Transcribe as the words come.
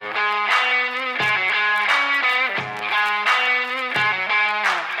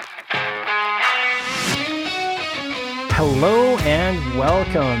Hello and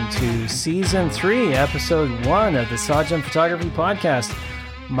welcome to Season 3, Episode 1 of the Sajjan Photography Podcast.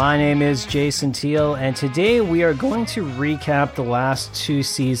 My name is Jason Teal, and today we are going to recap the last two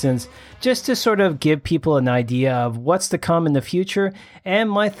seasons just to sort of give people an idea of what's to come in the future and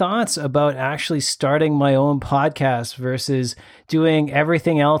my thoughts about actually starting my own podcast versus doing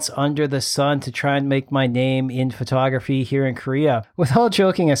everything else under the sun to try and make my name in photography here in Korea. With all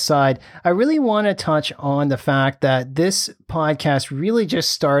joking aside, I really want to touch on the fact that this podcast really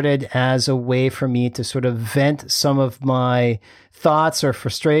just started as a way for me to sort of vent some of my thoughts or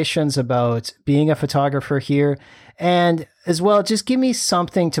frustrations about being a photographer here, and as well just give me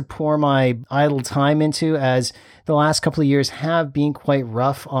something to pour my idle time into, as the last couple of years have been quite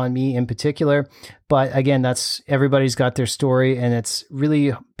rough on me in particular. But again, that's everybody's got their story, and it's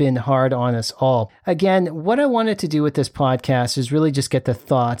really been hard on us all. Again, what I wanted to do with this podcast is really just get the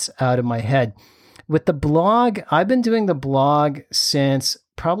thoughts out of my head. With the blog, I've been doing the blog since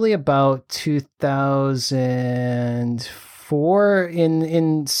probably about 2004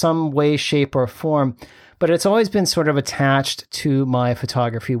 in some way, shape, or form. But it's always been sort of attached to my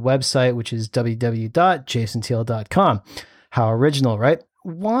photography website, which is www.jasonteal.com. How original, right?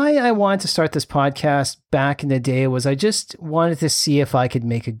 Why I wanted to start this podcast back in the day was I just wanted to see if I could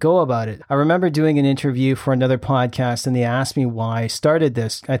make a go about it. I remember doing an interview for another podcast, and they asked me why I started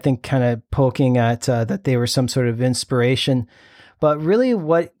this. I think kind of poking at that they were some sort of inspiration. But really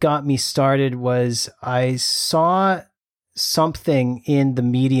what got me started was I saw something in the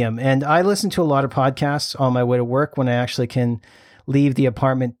medium. And I listen to a lot of podcasts on my way to work when I actually can leave the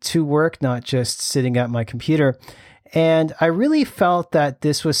apartment to work, not just sitting at my computer. And I really felt that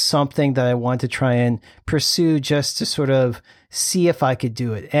this was something that I wanted to try and pursue just to sort of see if I could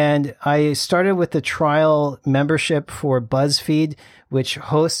do it. And I started with the trial membership for BuzzFeed, which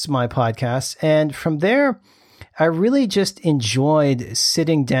hosts my podcast. And from there, I really just enjoyed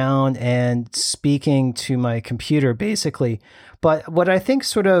sitting down and speaking to my computer, basically. But what I think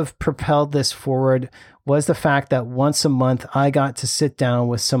sort of propelled this forward was the fact that once a month, I got to sit down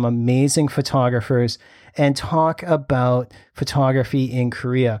with some amazing photographers and talk about photography in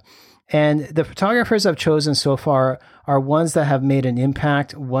Korea. And the photographers I've chosen so far are ones that have made an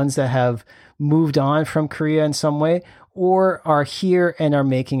impact, ones that have moved on from Korea in some way, or are here and are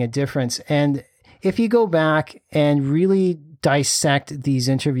making a difference. And if you go back and really dissect these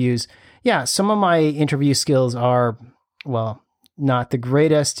interviews, yeah, some of my interview skills are, well, not the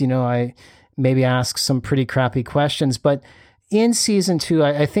greatest. You know, I maybe ask some pretty crappy questions, but in season 2,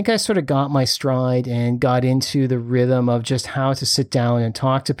 I think I sort of got my stride and got into the rhythm of just how to sit down and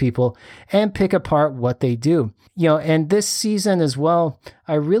talk to people and pick apart what they do. You know, and this season as well,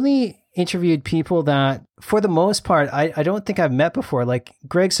 I really interviewed people that, for the most part, I don't think I've met before. Like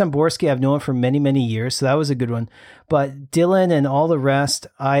Greg Samborski, I've known for many, many years, so that was a good one. But Dylan and all the rest,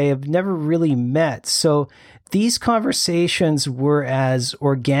 I have never really met. So these conversations were as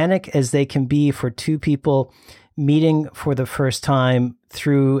organic as they can be for two people meeting for the first time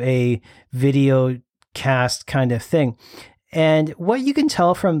through a video cast kind of thing. And what you can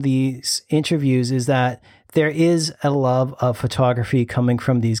tell from these interviews is that there is a love of photography coming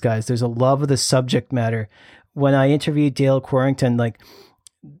from these guys. There's a love of the subject matter. When I interviewed Dale Quarrington, like,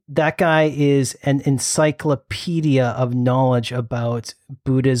 that guy is an encyclopedia of knowledge about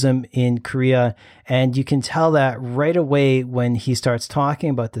Buddhism in Korea. And you can tell that right away when he starts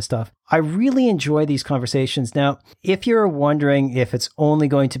talking about this stuff. I really enjoy these conversations. Now, if you're wondering if it's only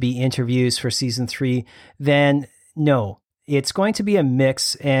going to be interviews for season 3, then no. It's going to be a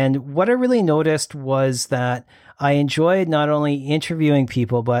mix. And what I really noticed was that I enjoyed not only interviewing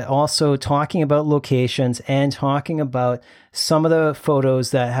people, but also talking about locations and talking about some of the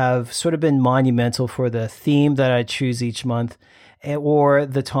photos that have sort of been monumental for the theme that I choose each month or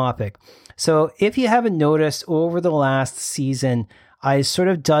the topic. So if you haven't noticed, over the last season, I sort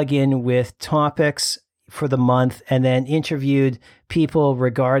of dug in with topics for the month and then interviewed people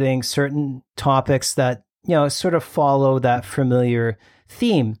regarding certain topics that, you know, sort of follow that familiar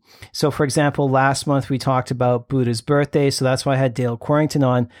theme. So for example, last month we talked about Buddha's birthday. So that's why I had Dale Quarrington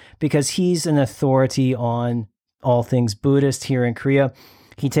on, because he's an authority on all things Buddhist here in Korea.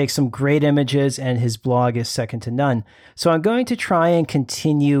 He takes some great images and his blog is second to none. So I'm going to try and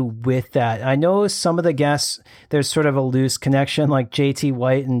continue with that. I know some of the guests, there's sort of a loose connection, like JT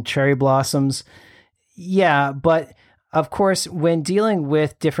White and Cherry Blossoms. Yeah, but of course, when dealing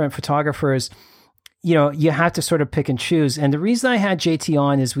with different photographers, you have to sort of pick and choose. And the reason I had JT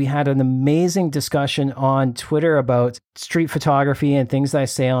on is we had an amazing discussion on Twitter about street photography and things that I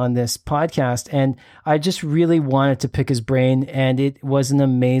say on this podcast. And I just really wanted to pick his brain, and it was an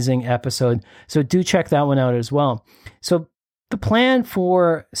amazing episode. So do check that one out as well. So the plan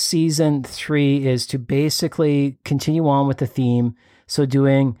for season 3 is to basically continue on with the theme. So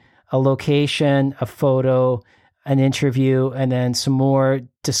doing a location, a photo, an interview, and then some more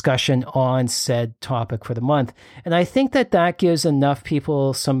discussion on said topic for the month. And I think that gives enough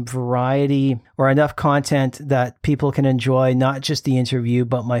people some variety, or enough content that people can enjoy, not just the interview,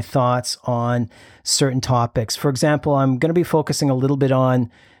 but my thoughts on certain topics. For example, I'm going to be focusing a little bit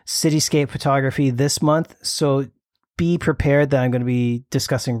on cityscape photography this month. So be prepared that I'm going to be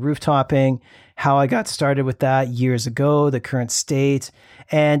discussing rooftopping, how I got started with that years ago, the current state.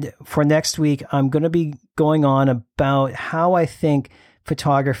 And for next week, I'm going to be going on about how I think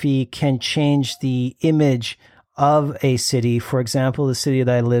photography can change the image of a city. For example, the city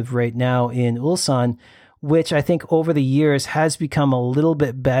that I live right now in Ulsan, which I think over the years has become a little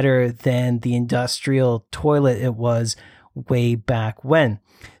bit better than the industrial toilet it was way back when.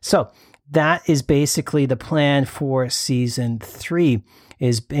 So that is basically the plan for season 3,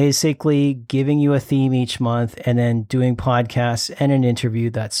 is basically giving you a theme each month and then doing podcasts and an interview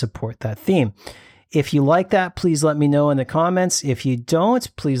that support that theme. If you like that, please let me know in the comments. If you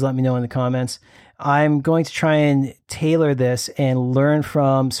don't, please let me know in the comments. I'm going to try and tailor this and learn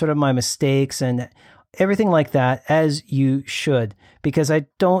from sort of my mistakes and everything like that, as you should, because I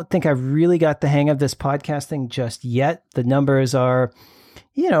don't think I've really got the hang of this podcasting just yet. The numbers are,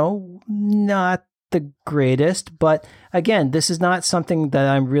 not the greatest, but again, this is not something that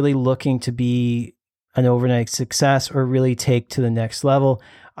I'm really looking to be an overnight success or really take to the next level.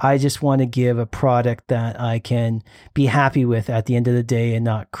 I just want to give a product that I can be happy with at the end of the day and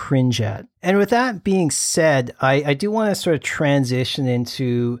not cringe at. And with that being said, I do want to sort of transition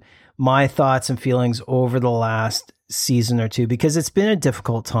into my thoughts and feelings over the last season or two, because it's been a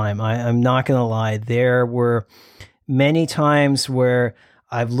difficult time. I'm not going to lie. There were many times where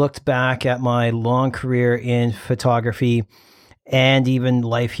I've looked back at my long career in photography and even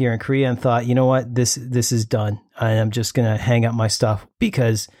life here in Korea and thought, you know what, this is done. I'm just going to hang up my stuff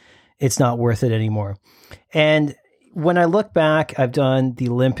because it's not worth it anymore. And when I look back, I've done the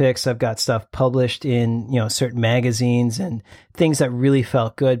Olympics. I've got stuff published in, certain magazines and things that really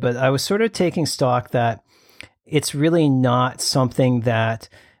felt good. But I was sort of taking stock that it's really not something that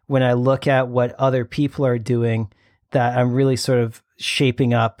when I look at what other people are doing, that I'm really sort of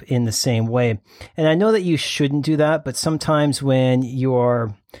shaping up in the same way. And I know that you shouldn't do that, but sometimes when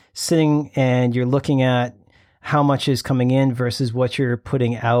you're sitting and you're looking at how much is coming in versus what you're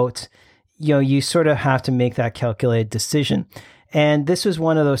putting out, you sort of have to make that calculated decision. And this was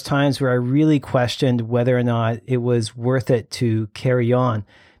one of those times where I really questioned whether or not it was worth it to carry on,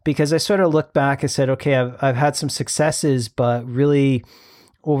 because I sort of looked back and said, okay, I've had some successes, but really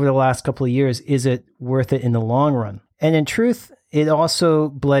over the last couple of years, is it worth it in the long run? And in truth, it also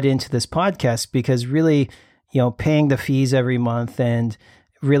bled into this podcast, because really, paying the fees every month and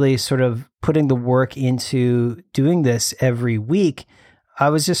really sort of putting the work into doing this every week, I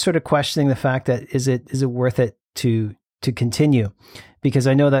was just sort of questioning the fact that is it worth it to continue? Because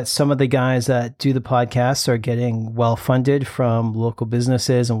I know that some of the guys that do the podcasts are getting well funded from local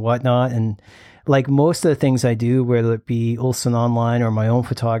businesses and whatnot. And like most of the things I do, whether it be Ulsan Online or my own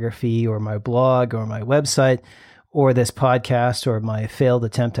photography or my blog or my website or this podcast or my failed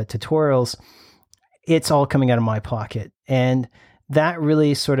attempt at tutorials, it's all coming out of my pocket. And that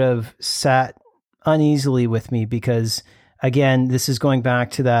really sort of sat uneasily with me, because again, this is going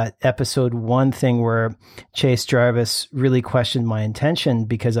back to that episode 1 thing where Chase Jarvis really questioned my intention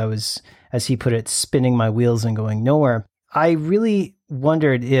because I was, as he put it, spinning my wheels and going nowhere. I really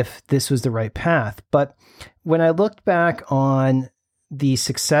wondered if this was the right path. But when I looked back on the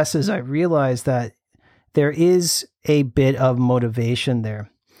successes, I realized that there is a bit of motivation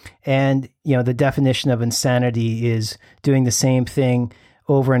there. And, the definition of insanity is doing the same thing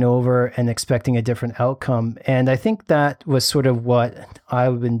over and over and expecting a different outcome. And I think that was sort of what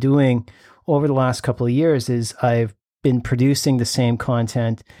I've been doing over the last couple of years, is I've been producing the same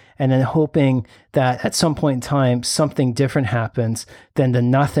content and then hoping that at some point in time, something different happens than the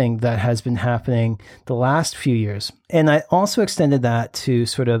nothing that has been happening the last few years. And I also extended that to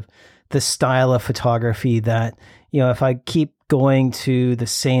sort of the style of photography that, if I keep going to the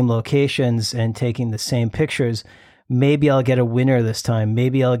same locations and taking the same pictures, maybe I'll get a winner this time.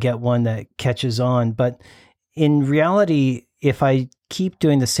 Maybe I'll get one that catches on. But in reality, if I keep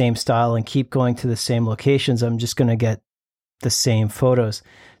doing the same style and keep going to the same locations, I'm just going to get the same photos.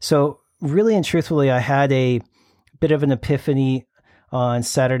 So really and truthfully, I had a bit of an epiphany on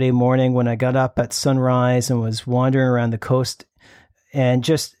Saturday morning when I got up at sunrise and was wandering around the coast and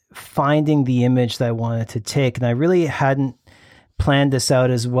just finding the image that I wanted to take. And I really hadn't planned this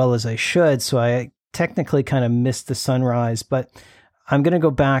out as well as I should, so I technically kind of missed the sunrise, but I'm going to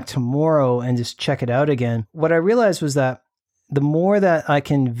go back tomorrow and just check it out again. What I realized was that the more that I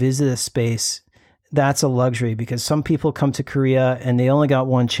can visit a space, that's a luxury, because some people come to Korea and they only got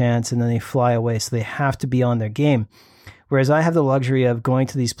one chance and then they fly away, so they have to be on their game. Whereas I have the luxury of going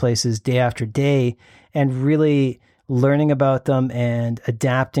to these places day after day and really learning about them and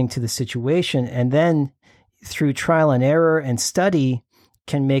adapting to the situation, and then through trial and error and study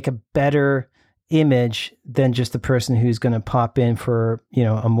can make a better image than just the person who's going to pop in for,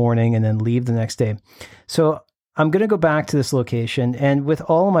 a morning and then leave the next day. So I'm going to go back to this location, and with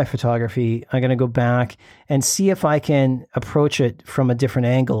all of my photography, I'm going to go back and see if I can approach it from a different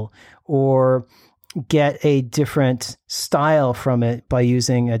angle or get a different style from it by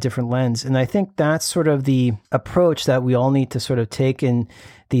using a different lens. And I think that's sort of the approach that we all need to sort of take in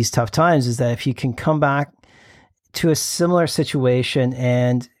these tough times, is that if you can come back to a similar situation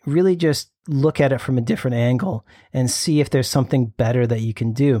and really just look at it from a different angle and see if there's something better that you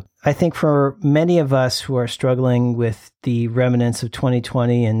can do. I think for many of us who are struggling with the remnants of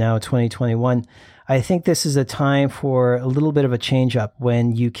 2020 and now 2021, I think this is a time for a little bit of a change up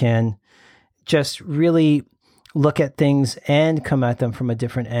when you can just really look at things and come at them from a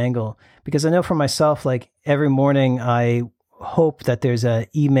different angle. Because I know for myself, like every morning I hope that there's an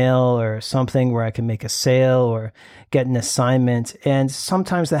email or something where I can make a sale or get an assignment. And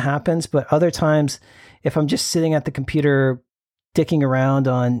sometimes that happens, but other times, if I'm just sitting at the computer dicking around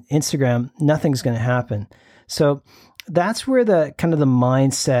on Instagram, nothing's going to happen. So that's where the kind of the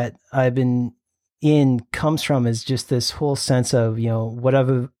mindset I've been in comes from, is just this whole sense of,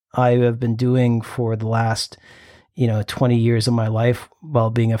 whatever I have been doing for the last 20 years of my life while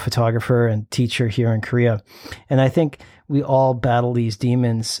being a photographer and teacher here in Korea. And I think we all battle these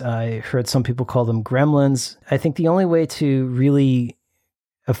demons. I heard some people call them gremlins. I think the only way to really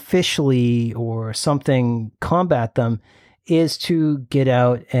officially or something combat them is to get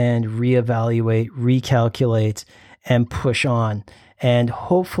out and reevaluate, recalculate, and push on. And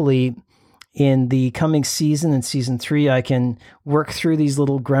hopefully in the coming season, in season 3, I can work through these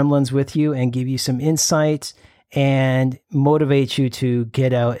little gremlins with you and give you some insight and motivate you to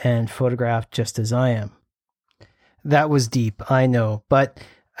get out and photograph just as I am. That was deep, I know. But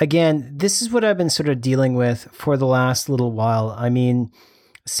again, this is what I've been sort of dealing with for the last little while. I mean,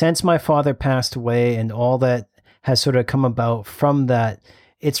 since my father passed away and all that has sort of come about from that,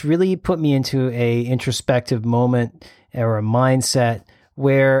 it's really put me into a introspective moment or a mindset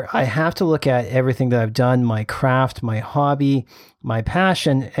where I have to look at everything that I've done, my craft, my hobby, my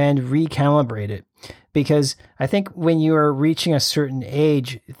passion, and recalibrate it. Because I think when you are reaching a certain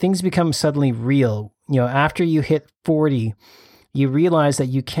age, things become suddenly real. After you hit 40, you realize that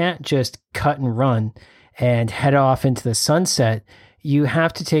you can't just cut and run and head off into the sunset. You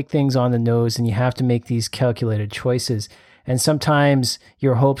have to take things on the nose and you have to make these calculated choices. And sometimes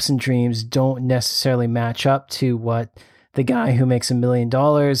your hopes and dreams don't necessarily match up to what the guy who makes $1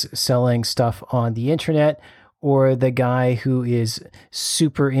 million selling stuff on the internet, or the guy who is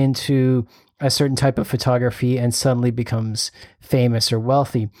super into a certain type of photography and suddenly becomes famous or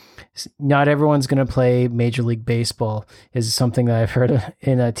wealthy. Not everyone's going to play Major League Baseball, is something that I've heard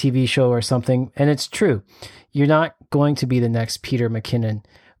in a TV show or something. And it's true. You're not going to be the next Peter McKinnon,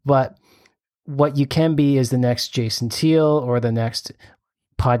 but what you can be is the next Jason Teal or the next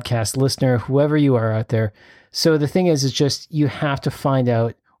podcast listener, whoever you are out there. So the thing is just you have to find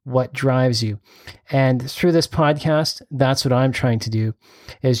out what drives you. And through this podcast, that's what I'm trying to do,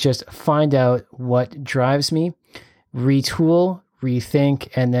 is just find out what drives me, retool, rethink,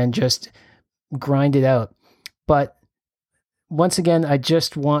 and then just grind it out. But once again, I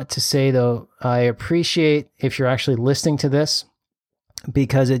just want to say, though, I appreciate if you're actually listening to this,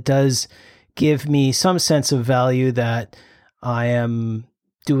 because it does give me some sense of value that I am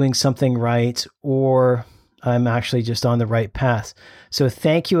doing something right, or I'm actually just on the right path. So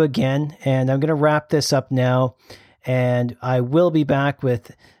thank you again. And I'm going to wrap this up now. And I will be back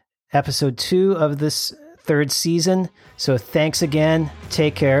with episode 2 of this 3rd season. So thanks again.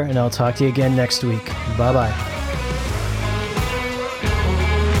 Take care. And I'll talk to you again next week. Bye-bye.